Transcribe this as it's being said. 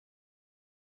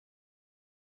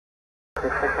We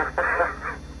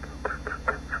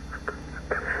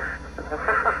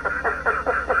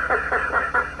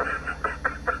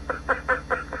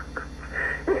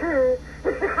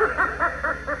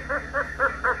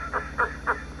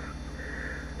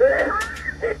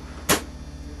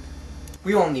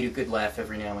all need a good laugh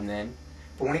every now and then,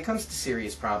 but when it comes to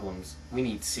serious problems, we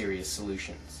need serious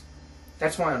solutions.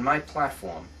 That's why on my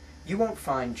platform, you won't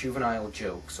find juvenile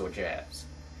jokes or jabs.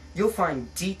 You'll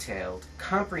find detailed,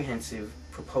 comprehensive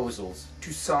proposals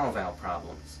to solve our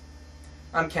problems.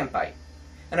 I'm Kempite,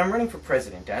 and I'm running for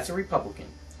president as a Republican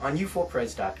on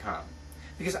u4pres.com,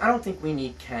 because I don't think we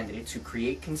need candidates who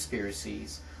create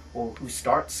conspiracies, or who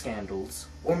start scandals,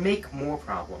 or make more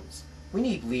problems. We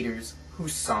need leaders who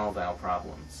solve our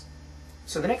problems.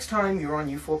 So the next time you're on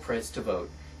U4Pres to vote,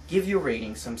 give your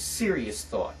rating some serious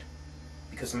thought,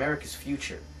 because America's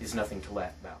future is nothing to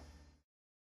laugh about.